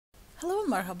Hello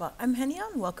and marhaba, I'm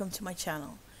Henia and welcome to my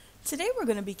channel. Today we're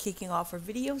going to be kicking off our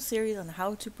video series on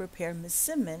how to prepare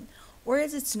Msemmen, or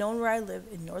as it's known where I live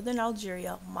in northern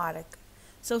Algeria, Maarek.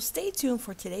 So stay tuned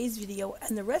for today's video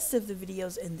and the rest of the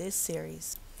videos in this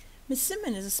series.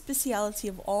 Msemmen is a speciality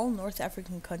of all North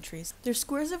African countries. They're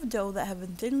squares of dough that have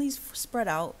been thinly spread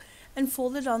out and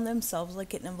folded on themselves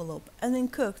like an envelope and then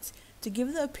cooked to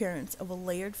give the appearance of a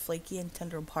layered, flaky and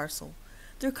tender parcel.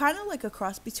 They're kind of like a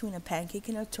cross between a pancake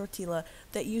and a tortilla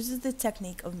that uses the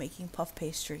technique of making puff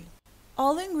pastry.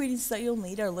 All the ingredients that you'll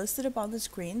need are listed up on the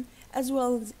screen as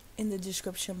well as in the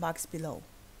description box below.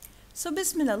 So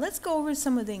bismillah, let's go over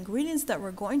some of the ingredients that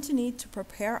we're going to need to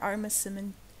prepare our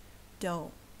Msemmen dough.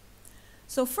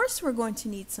 So first we're going to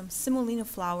need some semolina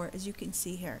flour, as you can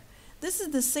see here. This is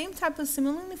the same type of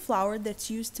semolina flour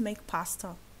that's used to make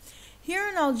pasta. Here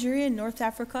in Algeria and North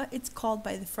Africa, it's called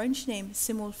by the French name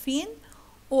semolfine,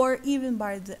 or even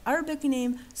by the Arabic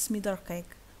name Rghaif.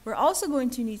 We're also going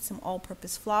to need some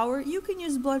all-purpose flour. You can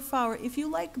use blood flour if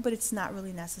you like, but it's not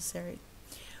really necessary.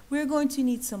 We're going to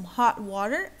need some hot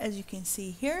water, as you can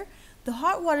see here. The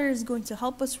hot water is going to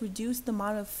help us reduce the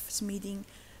amount of kneading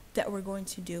that we're going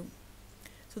to do.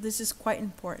 So this is quite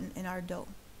important in our dough.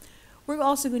 We're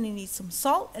also going to need some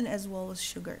salt and as well as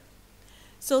sugar.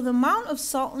 So the amount of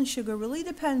salt and sugar really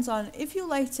depends on if you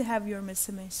like to have your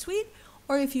Msemmen sweet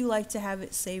or if you like to have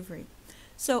it savory.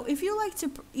 So if you like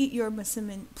to eat your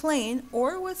Msemmen plain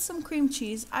or with some cream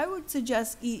cheese, I would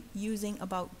suggest using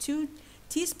about 2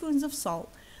 teaspoons of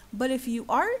salt. But if you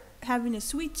are having a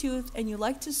sweet tooth and you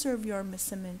like to serve your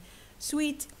Msemmen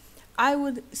sweet, I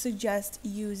would suggest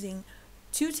using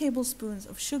 2 tablespoons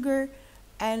of sugar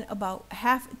and about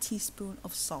half a teaspoon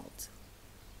of salt.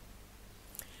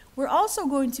 We're also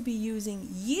going to be using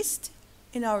yeast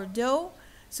in our dough.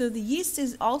 So the yeast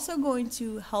is also going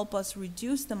to help us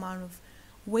reduce the amount of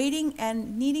waiting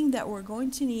and kneading that we're going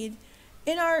to need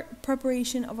in our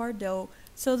preparation of our dough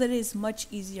so that it is much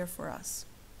easier for us.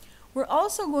 We're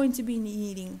also going to be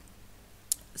needing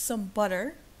some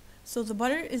butter. So the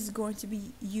butter is going to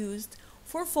be used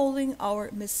for folding our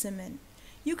Msemmen.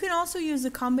 You can also use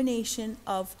a combination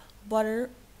of butter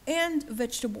and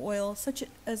vegetable oil such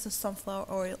as a sunflower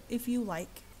oil if you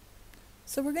like.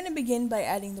 So we're going to begin by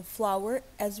adding the flour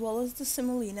as well as the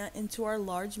semolina into our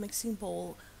large mixing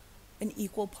bowl in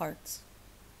equal parts.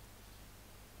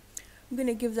 I'm going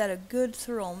to give that a good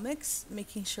thorough mix,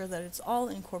 making sure that it's all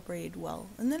incorporated well.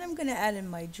 And then I'm going to add in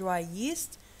my dry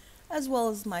yeast as well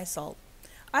as my salt.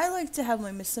 I like to have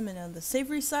my Msemmen on the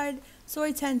savory side, so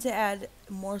I tend to add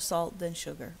more salt than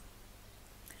sugar.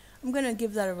 I'm going to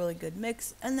give that a really good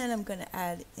mix, and then I'm going to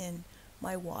add in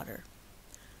my water.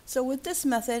 So with this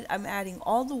method, I'm adding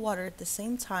all the water at the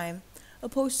same time,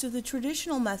 opposed to the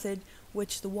traditional method,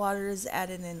 which the water is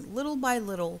added in little by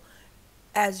little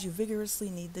as you vigorously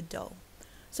knead the dough.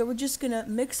 So we're just going to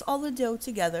mix all the dough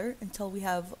together until we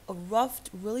have a rough,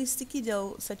 really sticky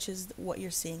dough, such as what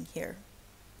you're seeing here.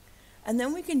 And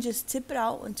then we can just tip it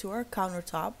out onto our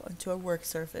countertop, onto our work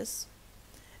surface,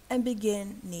 and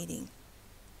begin kneading.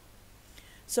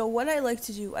 So what I like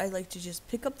to do, I like to just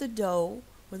pick up the dough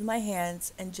with my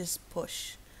hands and just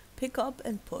push. Pick up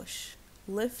and push.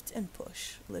 Lift and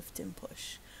push. Lift and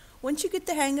push. Once you get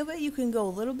the hang of it, you can go a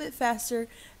little bit faster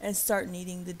and start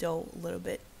kneading the dough a little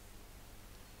bit.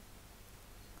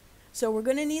 So we're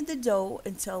going to knead the dough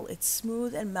until it's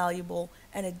smooth and malleable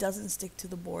and it doesn't stick to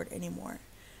the board anymore.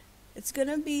 It's going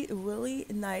to be really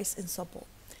nice and supple.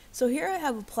 So here I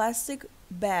have a plastic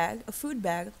bag, a food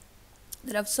bag,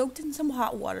 that I've soaked in some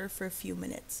hot water for a few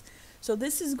minutes. So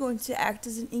this is going to act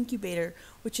as an incubator,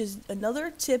 which is another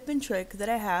tip and trick that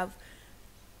I have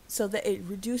so that it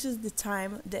reduces the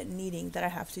time that kneading that I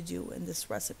have to do in this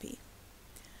recipe.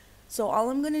 So all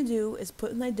I'm going to do is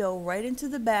put my dough right into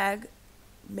the bag,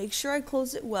 make sure I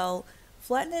close it well,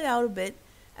 flatten it out a bit,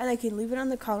 and I can leave it on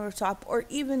the countertop or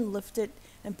even lift it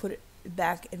and put it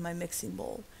back in my mixing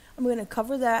bowl. I'm going to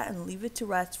cover that and leave it to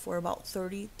rest for about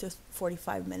 30 to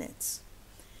 45 minutes.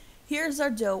 Here's our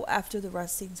dough after the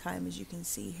resting time, as you can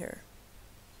see here.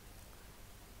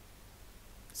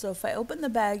 So if I open the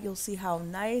bag, you'll see how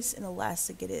nice and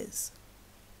elastic it is.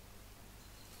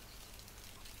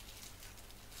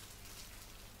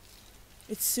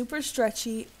 It's super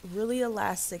stretchy, really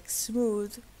elastic,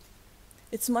 smooth.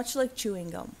 It's much like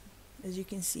chewing gum, as you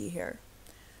can see here.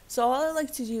 So all I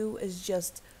like to do is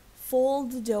just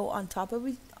fold the dough on top of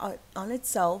it, on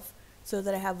itself, so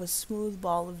that I have a smooth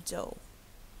ball of dough.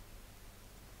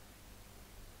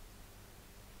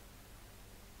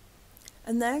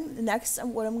 And then next,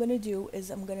 what I'm going to do is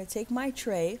I'm going to take my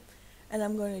tray and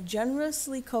I'm going to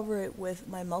generously cover it with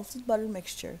my melted butter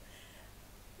mixture.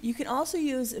 You can also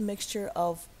use a mixture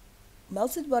of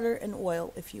melted butter and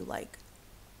oil if you like.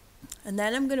 And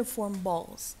then I'm going to form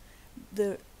balls.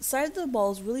 The size of the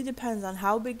balls really depends on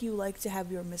how big you like to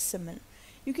have your Msemmen.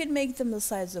 You can make them the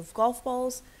size of golf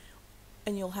balls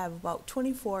and you'll have about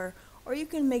 24, or you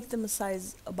can make them the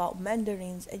size about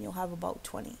mandarins and you'll have about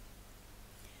 20.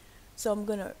 So I'm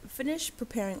going to finish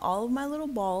preparing all of my little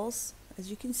balls, as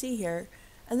you can see here,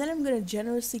 and then I'm going to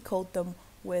generously coat them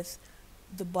with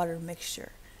the butter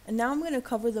mixture. And now I'm going to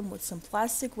cover them with some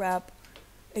plastic wrap.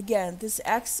 Again, this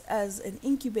acts as an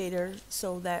incubator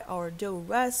so that our dough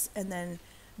rests, and then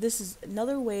this is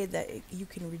another way that you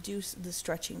can reduce the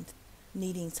stretching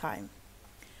kneading time.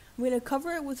 I'm going to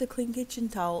cover it with a clean kitchen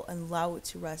towel and allow it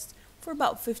to rest for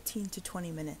about 15 to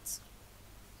 20 minutes.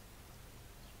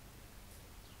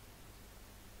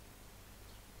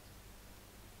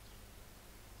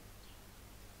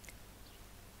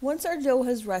 Once our dough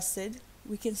has rested,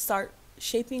 we can start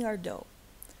shaping our dough.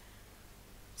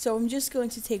 So I'm just going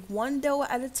to take one dough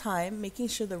at a time, making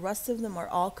sure the rest of them are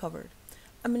all covered.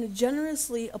 I'm going to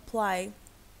generously apply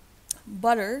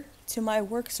butter to my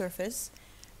work surface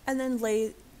and then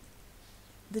lay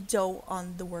the dough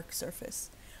on the work surface.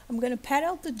 I'm going to pat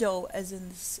out the dough as in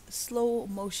this slow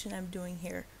motion I'm doing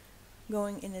here,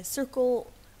 going in a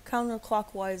circle,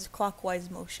 counterclockwise, clockwise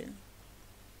motion.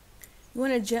 You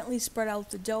want to gently spread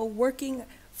out the dough, working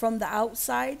from the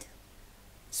outside,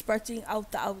 spreading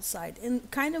out the outside, and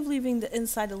kind of leaving the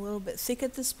inside a little bit thick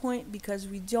at this point because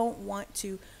we don't want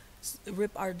to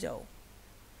rip our dough.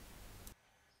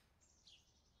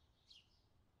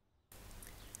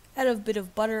 Add a bit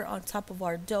of butter on top of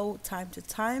our dough time to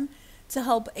time to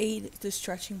help aid the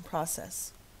stretching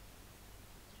process.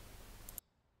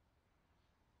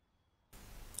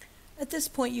 At this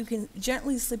point, you can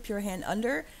gently slip your hand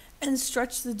under and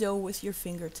stretch the dough with your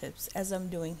fingertips, as I'm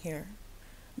doing here.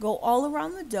 Go all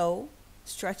around the dough,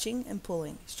 stretching and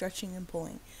pulling,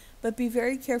 but be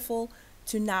very careful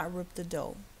to not rip the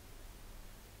dough.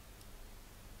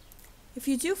 If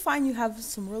you do find you have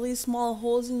some really small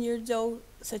holes in your dough,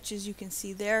 such as you can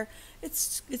see there,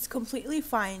 it's completely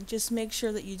fine. Just make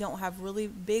sure that you don't have really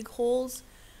big holes.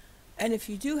 And if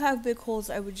you do have big holes,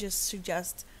 I would just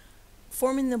suggest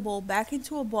forming the bowl back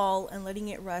into a ball and letting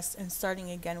it rest and starting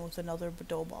again with another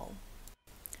dough ball.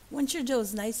 Once your dough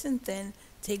is nice and thin,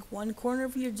 take one corner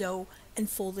of your dough and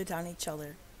fold it on each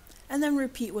other. And then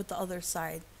repeat with the other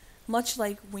side, much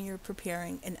like when you're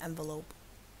preparing an envelope.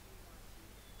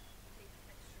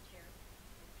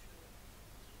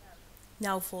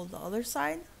 Now fold the other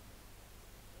side,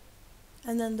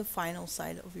 and then the final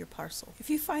side of your parcel.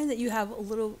 If you find that you have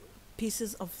little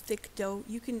pieces of thick dough,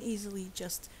 you can easily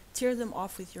just tear them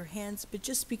off with your hands, but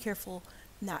just be careful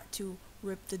not to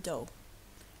rip the dough.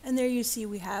 And there you see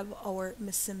we have our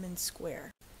Msamen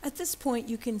square. At this point,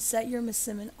 you can set your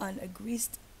Msamen on a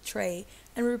greased tray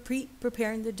and repeat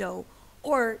preparing the dough,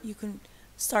 or you can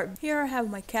start. Here I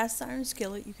have my cast iron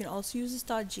skillet. You can also use a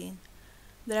Tadjine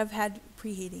that I've had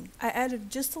preheating. I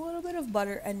added just a little bit of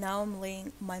butter, and now I'm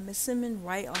laying my Msamen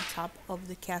right on top of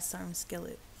the cast iron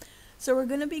skillet. So we're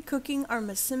going to be cooking our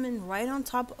Msamen right on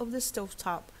top of the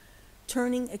stovetop,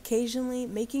 turning occasionally,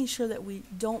 making sure that we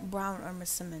don't brown our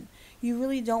Msamen. You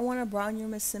really don't want to brown your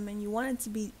Msamen. You want it to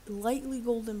be lightly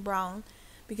golden brown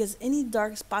because any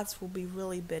dark spots will be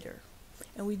really bitter.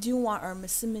 And we do want our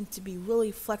Msamen to be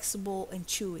really flexible and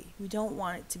chewy. We don't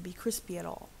want it to be crispy at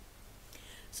all.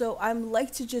 So I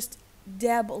like to just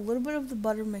dab a little bit of the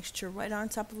butter mixture right on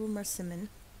top of the Msamen.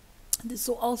 This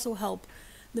will also help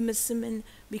the Msamen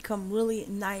become really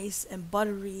nice and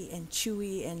buttery and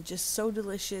chewy and just so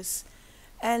delicious.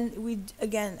 And we,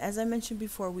 again, as I mentioned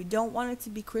before, we don't want it to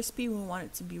be crispy, we want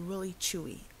it to be really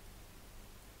chewy.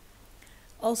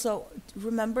 Also,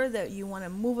 remember that you want to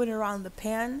move it around the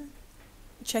pan,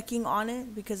 checking on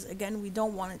it, because again, we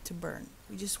don't want it to burn.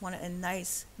 We just want it a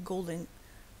nice golden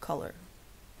color.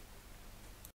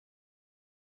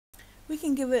 We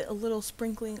can give it a little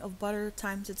sprinkling of butter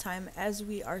time to time as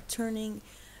we are turning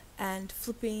and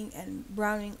flipping and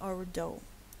browning our dough.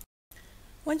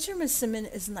 Once your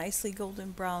Msamen is nicely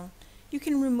golden brown, you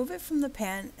can remove it from the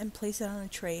pan and place it on a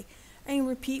tray and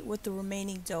repeat with the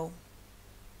remaining dough.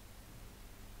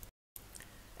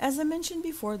 As I mentioned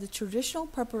before, the traditional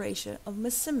preparation of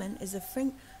Msamen is a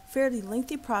fairly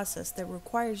lengthy process that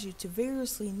requires you to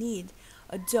vigorously knead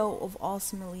a dough of all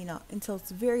semolina until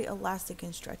it's very elastic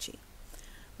and stretchy.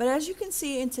 But as you can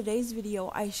see in today's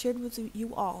video, I shared with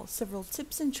you all several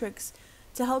tips and tricks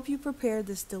to help you prepare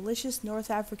this delicious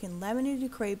North African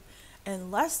laminated crepe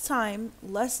in less time,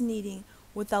 less kneading,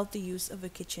 without the use of a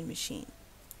kitchen machine.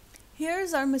 Here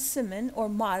is our Msamen, or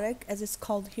Maarek as it's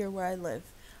called here where I live.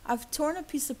 I've torn a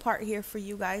piece apart here for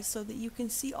you guys so that you can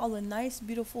see all the nice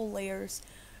beautiful layers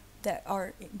that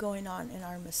are going on in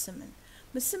our Msemmen.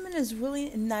 Msemmen is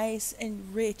really nice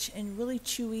and rich and really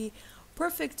chewy,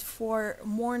 perfect for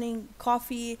morning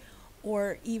coffee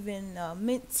or even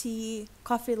mint tea,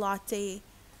 coffee latte.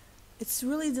 It's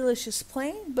really delicious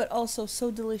plain, but also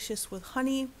so delicious with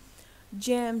honey,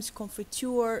 jams,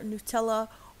 confiture, Nutella,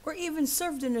 or even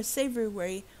served in a savory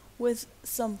way with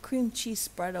some cream cheese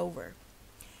spread over.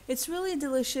 It's really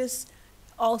delicious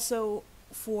also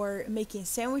for making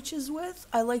sandwiches with.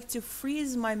 I like to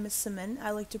freeze my Msamen.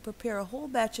 I like to prepare a whole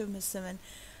batch of Msamen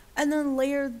and then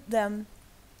layer them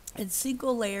in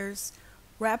single layers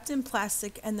wrapped in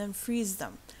plastic and then freeze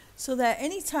them. So that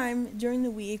anytime during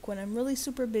the week when I'm really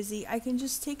super busy, I can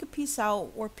just take a piece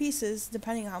out or pieces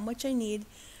depending on how much I need,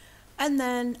 and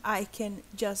then I can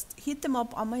just heat them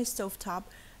up on my stovetop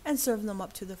and serve them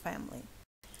up to the family.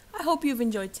 I hope you've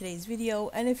enjoyed today's video,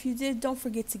 and if you did, don't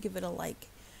forget to give it a like.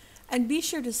 And be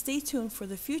sure to stay tuned for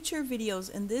the future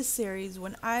videos in this series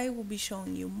when I will be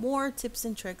showing you more tips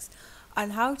and tricks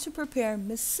on how to prepare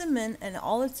Msamen and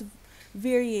all its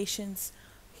variations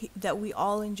that we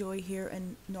all enjoy here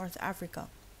in North Africa.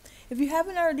 If you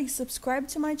haven't already subscribed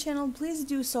to my channel, please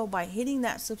do so by hitting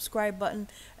that subscribe button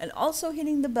and also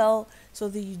hitting the bell so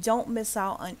that you don't miss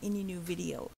out on any new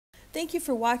video. Thank you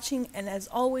for watching, and as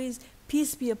always,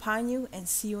 peace be upon you, and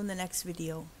see you in the next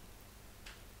video.